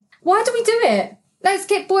Why do we do it? Let's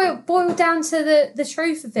get boiled down to the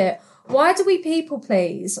truth of it. Why do we people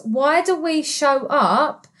please? Why do we show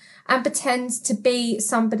up and pretend to be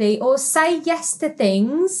somebody or say yes to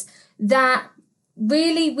things that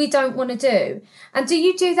really we don't want to do? And do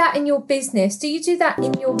you do that in your business? Do you do that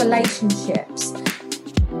in your relationships?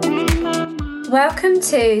 Welcome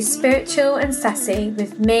to Spiritual and Sassy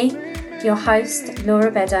with me, your host,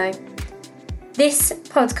 Laura Beddoe. This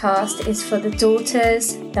podcast is for the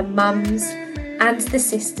daughters, the mums, and the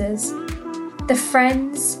sisters, the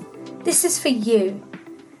friends. This is for you.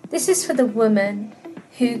 This is for the woman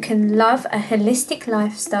who can love a holistic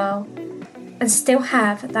lifestyle and still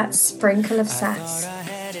have that sprinkle of sass.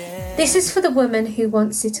 This is for the woman who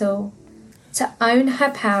wants it all, to own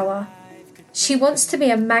her power. She wants to be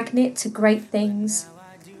a magnet to great things.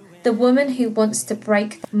 The woman who wants to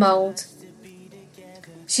break the mould.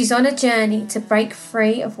 She's on a journey to break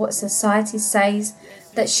free of what society says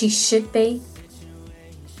that she should be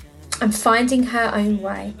and finding her own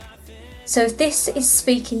way. So if this is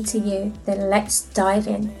speaking to you, then let's dive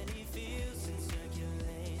in.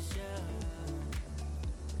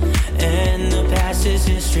 And the past is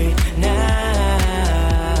history now.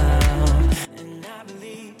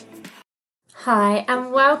 Hi,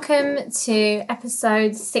 and welcome to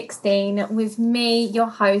episode 16 with me, your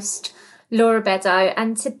host, Laura Beddoe,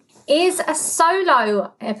 and it is a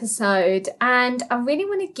solo episode, and I really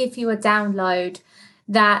want to give you a download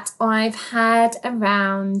that I've had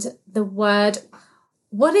around the word,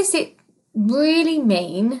 what does it really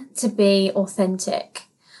mean to be authentic?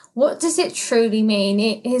 What does it truly mean?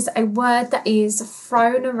 It is a word that is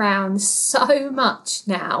thrown around so much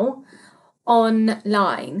now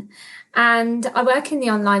online. And I work in the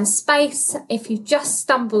online space. If you've just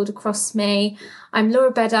stumbled across me, I'm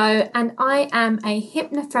Laura Beddoe, and I am a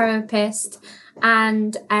hypnotherapist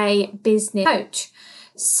and a business coach.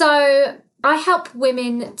 So I help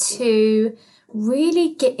women to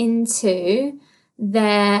really get into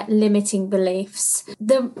their limiting beliefs.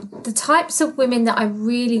 The types of women that I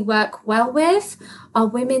really work well with are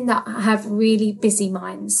women that have really busy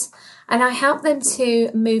minds. And I help them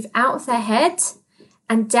to move out of their head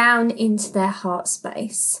and down into their heart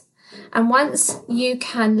space. And once you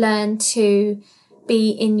can learn to be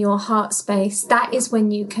in your heart space, that is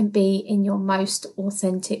when you can be in your most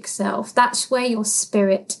authentic self. That's where your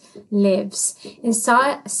spirit lives,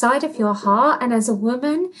 inside of your heart, and as a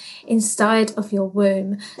woman, inside of your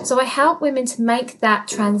womb. So I help women to make that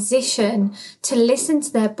transition, to listen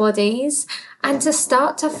to their bodies and to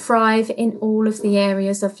start to thrive in all of the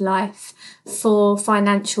areas of life, for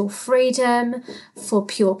financial freedom, for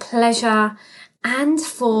pure pleasure, and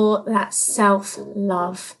for that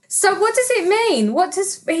self-love. So what does it mean? What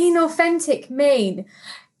does being authentic mean?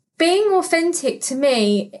 Being authentic to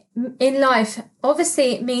me in life,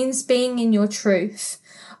 obviously it means being in your truth.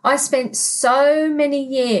 I spent so many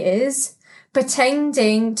years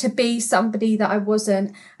pretending to be somebody that I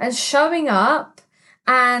wasn't, and showing up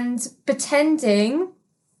and pretending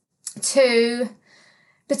to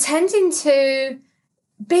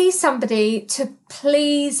be somebody to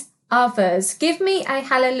please others. Give me a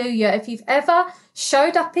hallelujah if you've ever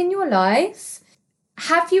showed up in your life.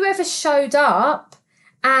 Have you ever showed up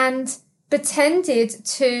and pretended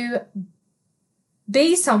to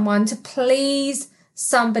be someone to please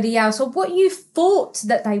somebody else, or what you thought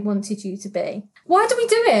that they wanted you to be? Why do we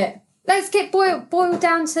do it? Let's get boiled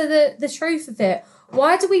down to the truth of it.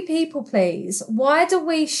 Why do we people please? Why do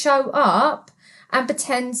we show up and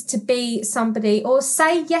pretend to be somebody or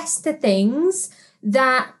say yes to things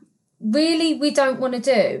that really we don't want to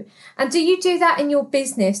do? And do you do that in your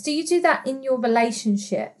business? Do you do that in your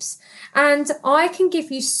relationships? And I can give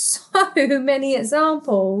you so many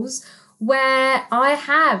examples where I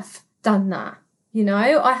have done that. You know,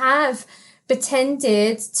 I have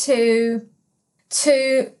pretended to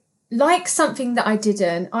like something that I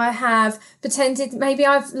didn't. I have pretended maybe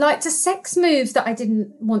I've liked a sex move that I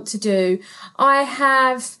didn't want to do. I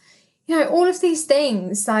have, all of these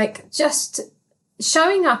things, like just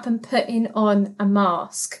showing up and putting on a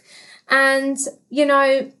mask. And,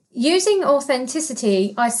 using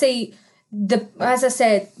authenticity, I see as I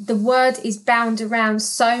said, the word is bound around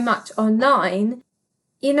so much online.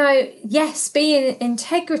 Yes, be in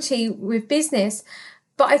integrity with business,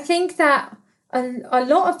 but I think that a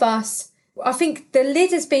lot of us, I think the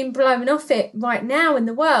lid has been blown off it right now in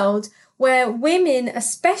the world, where women,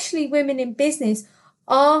 especially women in business,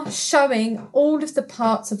 are showing all of the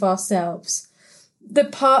parts of ourselves. The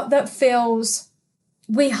part that feels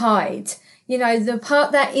we hide, the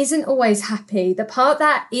part that isn't always happy, the part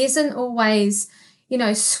that isn't always,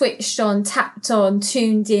 switched on, tapped on,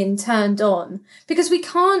 tuned in, turned on, because we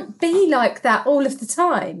can't be like that all of the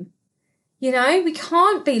time. We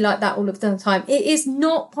can't be like that all of the time. It is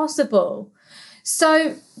not possible.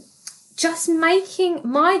 So just making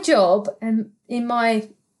my job in my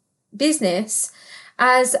business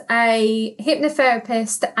as a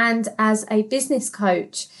hypnotherapist and as a business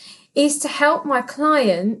coach is to help my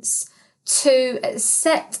clients to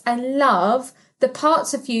accept and love the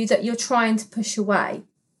parts of you that you're trying to push away.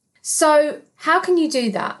 So how can you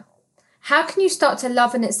do that? How can you start to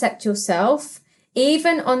love and accept yourself,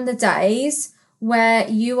 even on the days where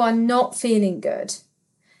you are not feeling good?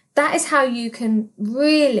 That is how you can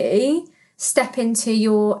really step into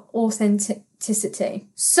your authenticity.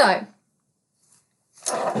 So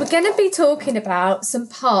we're going to be talking about some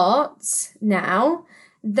parts now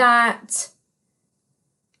that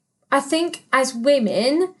I think as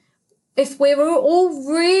women, if we were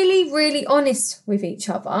all really, really honest with each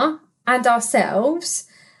other and ourselves,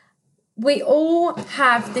 we all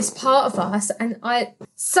have this part of us.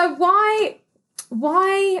 So why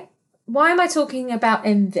am I talking about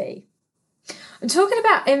envy? I'm talking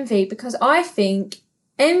about envy because I think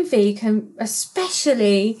envy can,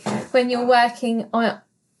 especially when you're working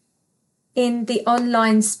in the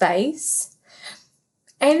online space,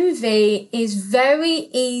 envy is very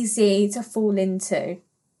easy to fall into.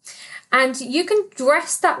 And you can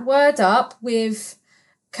dress that word up with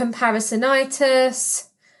comparisonitis,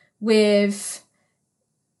 with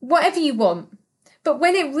whatever you want. But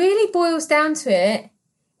when it really boils down to it,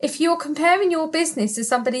 if you're comparing your business to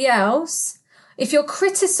somebody else, if you're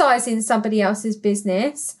criticizing somebody else's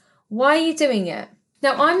business, why are you doing it?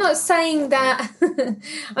 Now, I'm not saying that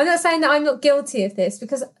I'm not guilty of this,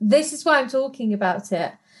 because this is why I'm talking about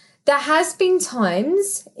it. There has been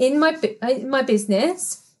times in my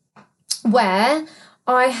business where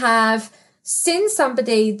I have seen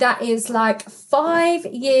somebody that is like 5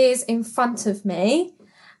 years in front of me,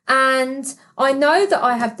 and I know that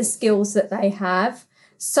I have the skills that they have,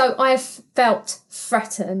 so I've felt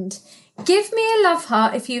threatened. Give me a love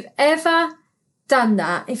heart if you've ever done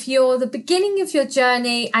that. If you're the beginning of your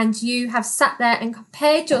journey and you have sat there and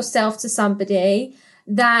compared yourself to somebody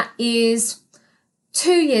that is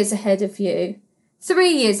 2 years ahead of you, 3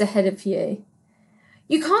 years ahead of you.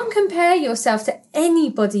 You can't compare yourself to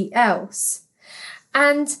anybody else.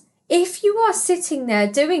 And if you are sitting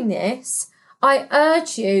there doing this, I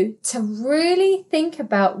urge you to really think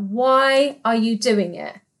about why are you doing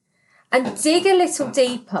it, and dig a little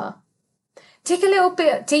deeper. Dig a little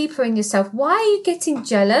bit deeper in yourself. Why are you getting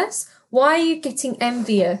jealous? Why are you getting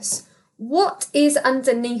envious? What is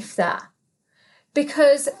underneath that?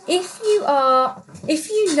 Because if you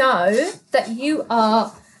know that you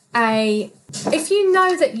are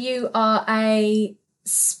a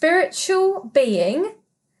spiritual being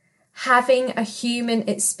having a human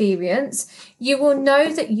experience, you will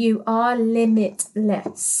know that you are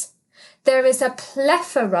limitless. There is a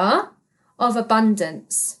plethora of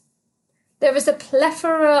abundance. There is a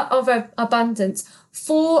plethora of abundance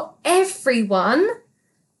for everyone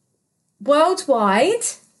worldwide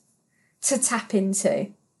to tap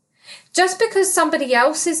into. Just because somebody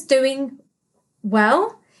else is doing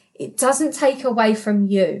well, it doesn't take away from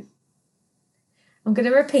you. I'm going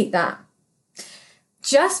to repeat that.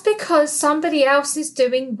 Just because somebody else is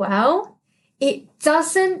doing well, it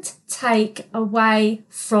doesn't take away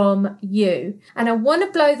from you. And I want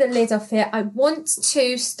to blow the lid off it. I want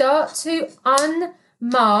to start to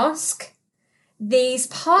unmask these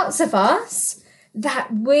parts of us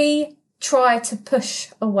that we try to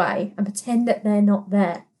push away and pretend that they're not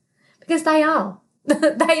there. Because they are.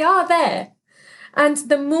 They are there. And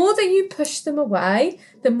the more that you push them away,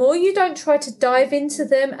 the more you don't try to dive into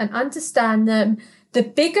them and understand them, the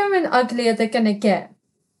bigger and uglier they're going to get.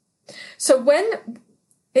 So when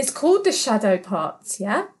it's called the shadow parts,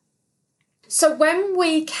 yeah? So when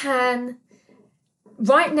we can,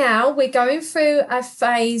 right now, we're going through a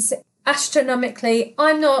phase astronomically.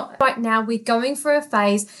 We're going through a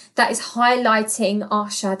phase that is highlighting our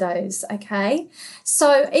shadows, okay?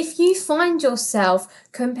 So if you find yourself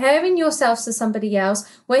comparing yourself to somebody else,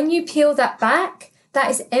 when you peel that back, that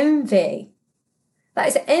is envy. That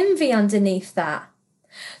is envy underneath that.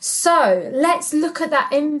 So let's look at that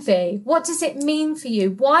envy. What does it mean for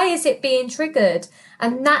you? Why is it being triggered?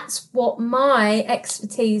 And that's what my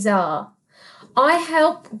expertise are. I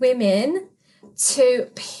help women to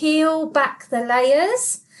peel back the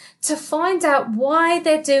layers, to find out why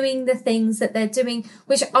they're doing the things that they're doing,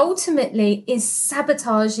 which ultimately is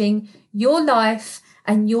sabotaging your life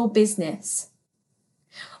and your business.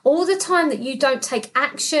 All the time that you don't take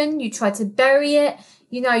action, you try to bury it,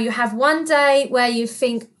 You know, you have one day where you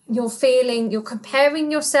think you're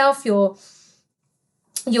comparing yourself, you're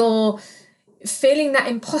feeling that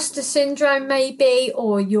imposter syndrome maybe,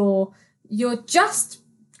 or you're just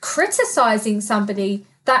criticizing somebody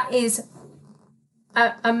that is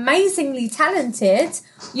amazingly talented.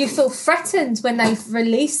 You feel threatened when they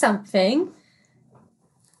release something.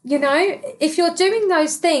 You know, if you're doing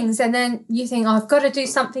those things and then you think, oh, I've got to do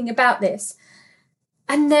something about this,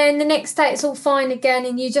 and then the next day it's all fine again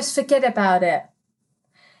and you just forget about it,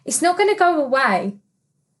 it's not going to go away.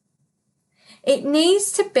 It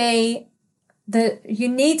needs to be you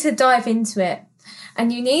need to dive into it,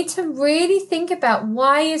 and you need to really think about,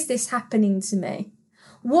 why is this happening to me?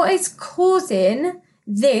 What is causing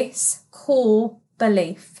this core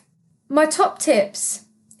belief? My top tips: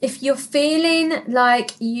 if you're feeling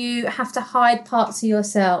like you have to hide parts of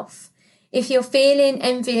yourself, if you're feeling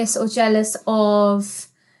envious or jealous of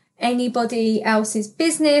anybody else's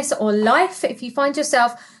business or life, if you find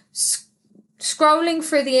yourself scrolling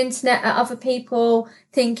through the internet at other people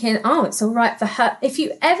thinking, oh, it's all right for her. If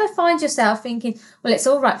you ever find yourself thinking, well, it's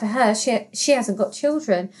all right for her, she hasn't got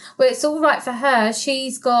children. Well, it's all right for her,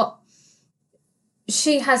 she's got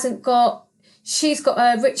a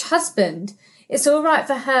rich husband. It's all right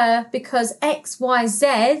for her because X, Y,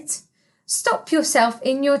 Z. Stop yourself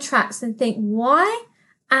in your tracks and think, why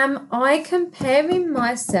am I comparing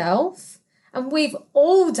myself? And we've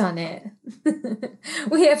all done it.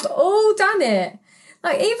 We have all done it.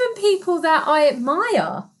 Like, even people that I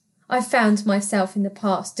admire, I found myself in the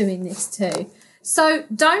past doing this too. So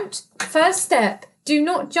first step, do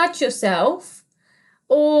not judge yourself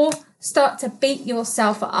or start to beat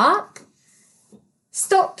yourself up.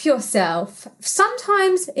 Stop yourself.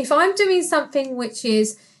 Sometimes if I'm doing something which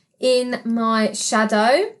is in my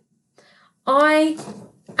shadow, I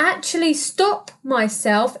actually stop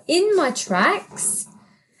myself in my tracks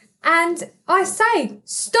and I say,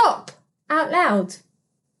 stop, out loud.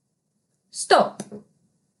 Stop.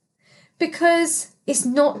 Because it's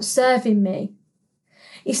not serving me.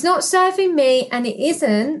 It's not serving me, and it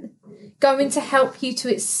isn't going to help you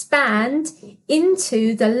to expand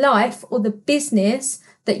into the life or the business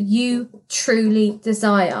that you truly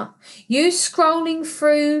desire. You scrolling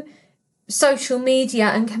through social media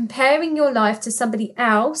and comparing your life to somebody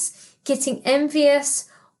else, getting envious,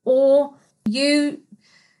 or you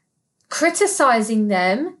criticizing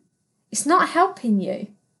them, it's not helping you.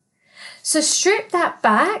 So strip that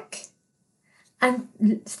back and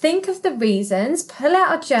think of the reasons, pull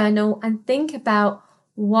out a journal and think about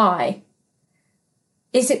why.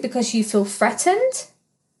 Is it because you feel threatened?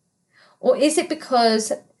 Or is it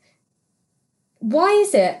because, why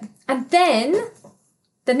is it? And then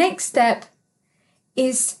the next step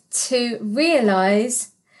is to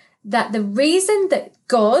realize that the reason that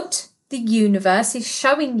God, the universe, is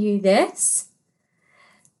showing you this,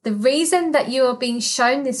 the reason that you are being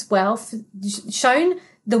shown this wealth, shown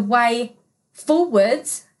the way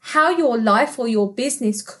forwards, how your life or your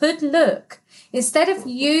business could look, instead of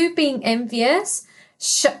you being envious,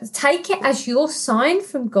 take it as your sign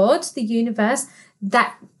from God, the universe,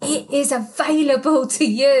 that it is available to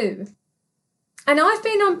you. And I've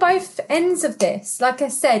been on both ends of this. Like I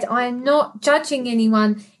said, I am not judging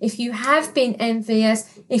anyone. If you have been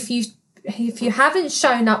envious, if you haven't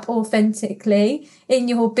shown up authentically in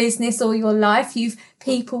your business or your life, you've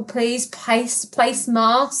people please place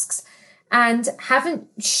masks and haven't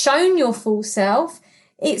shown your full self,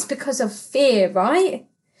 it's because of fear, right?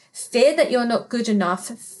 Fear that you're not good enough.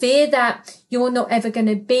 Fear that you're not ever going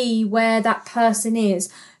to be where that person is.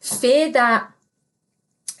 Fear that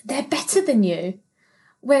they're better than you,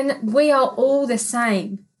 when we are all the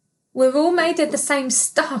same. We're all made of the same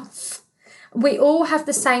stuff. We all have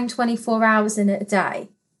the same 24 hours in a day.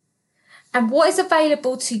 And what is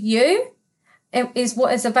available to you is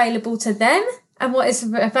what is available to them, and what is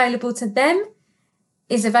available to them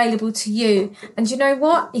is available to you. And you know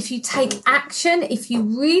what? If you take action, if you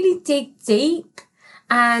really dig deep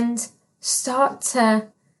and start to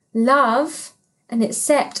love and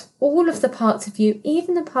accept all of the parts of you,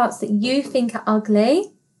 even the parts that you think are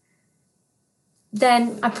ugly,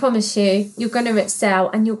 then I promise you, you're going to excel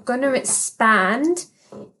and you're going to expand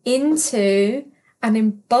into and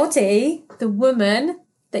embody the woman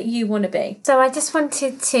that you want to be. So I just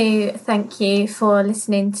wanted to thank you for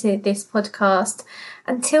listening to this podcast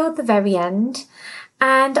until the very end.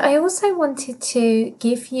 And I also wanted to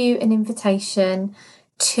give you an invitation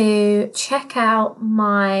to check out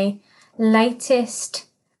my latest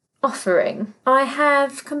offering. I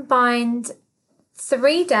have combined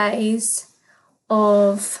 3 days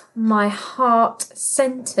of my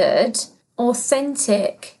heart-centered,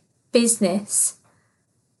 authentic business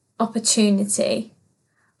opportunity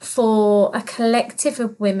for a collective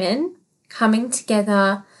of women coming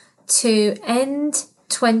together to end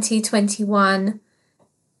 2021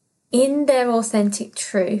 in their authentic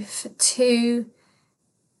truth, to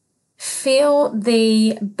feel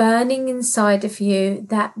the burning inside of you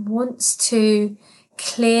that wants to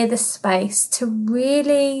clear the space, to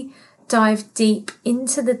really dive deep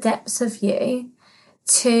into the depths of you,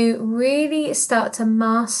 to really start to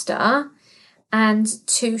master and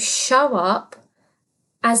to show up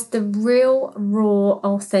as the real, raw,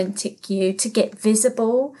 authentic you, to get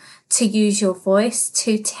visible, to use your voice,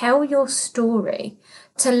 to tell your story,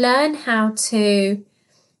 to learn how to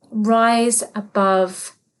rise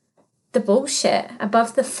above the bullshit,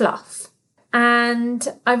 above the fluff. And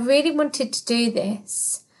I really wanted to do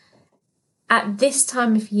this at this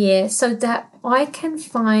time of year so that I can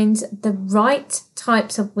find the right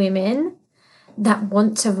types of women that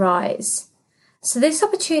want to rise. So this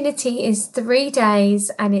opportunity is 3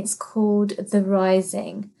 days and it's called The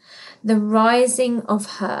Rising of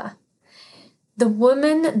her. The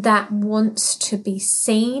woman that wants to be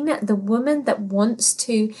seen, the woman that wants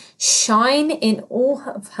to shine in all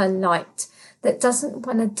of her light, that doesn't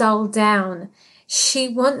want to dull down. She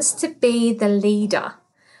wants to be the leader,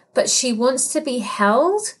 but she wants to be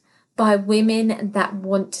held by women that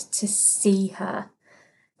want to see her.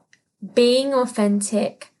 Being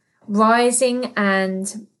authentic, rising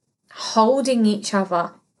and holding each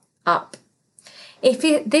other up. If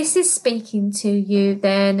this is speaking to you,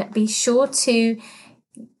 then be sure to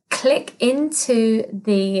click into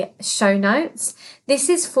the show notes. This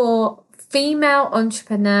is for female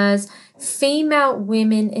entrepreneurs, female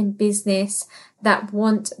women in business that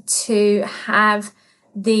want to have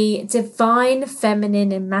the divine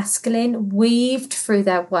feminine and masculine weaved through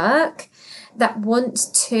their work, that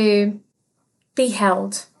want to be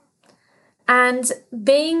held. And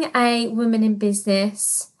being a woman in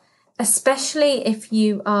business, especially if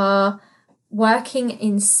you are working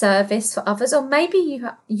in service for others, or maybe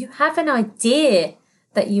you have an idea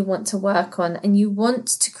that you want to work on and you want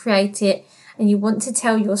to create it and you want to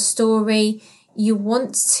tell your story, you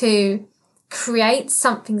want to create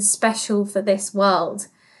something special for this world.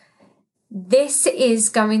 This is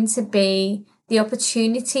going to be the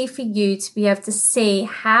opportunity for you to be able to see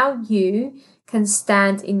how you can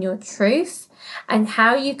stand in your truth and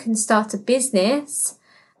how you can start a business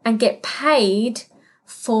and get paid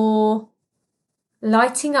for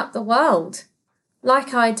lighting up the world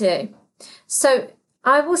like I do. So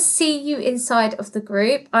I will see you inside of the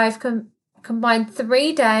group. I've combined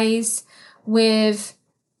 3 days with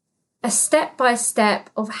a step-by-step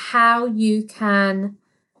of how you can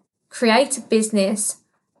create a business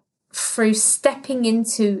through stepping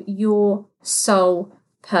into your soul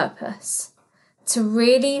purpose, to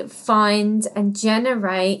really find and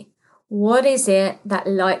generate what is it that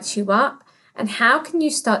lights you up and how can you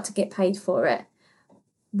start to get paid for it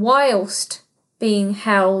whilst being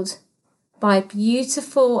held by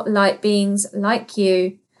beautiful light beings like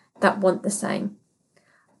you that want the same.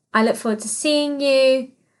 I look forward to seeing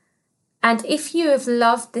you. And if you have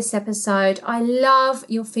loved this episode, I love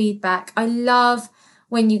your feedback. I love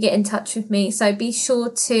when you get in touch with me. So be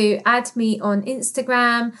sure to add me on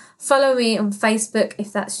Instagram, follow me on Facebook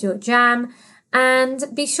if that's your jam, and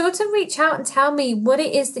be sure to reach out and tell me what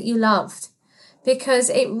it is that you loved, because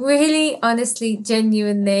it really, honestly,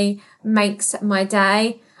 genuinely makes my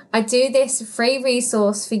day. I do this free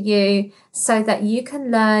resource for you so that you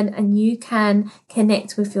can learn and you can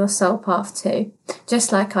connect with your soul path too,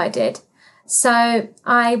 just like I did. So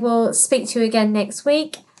I will speak to you again next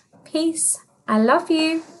week. Peace. I love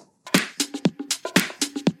you.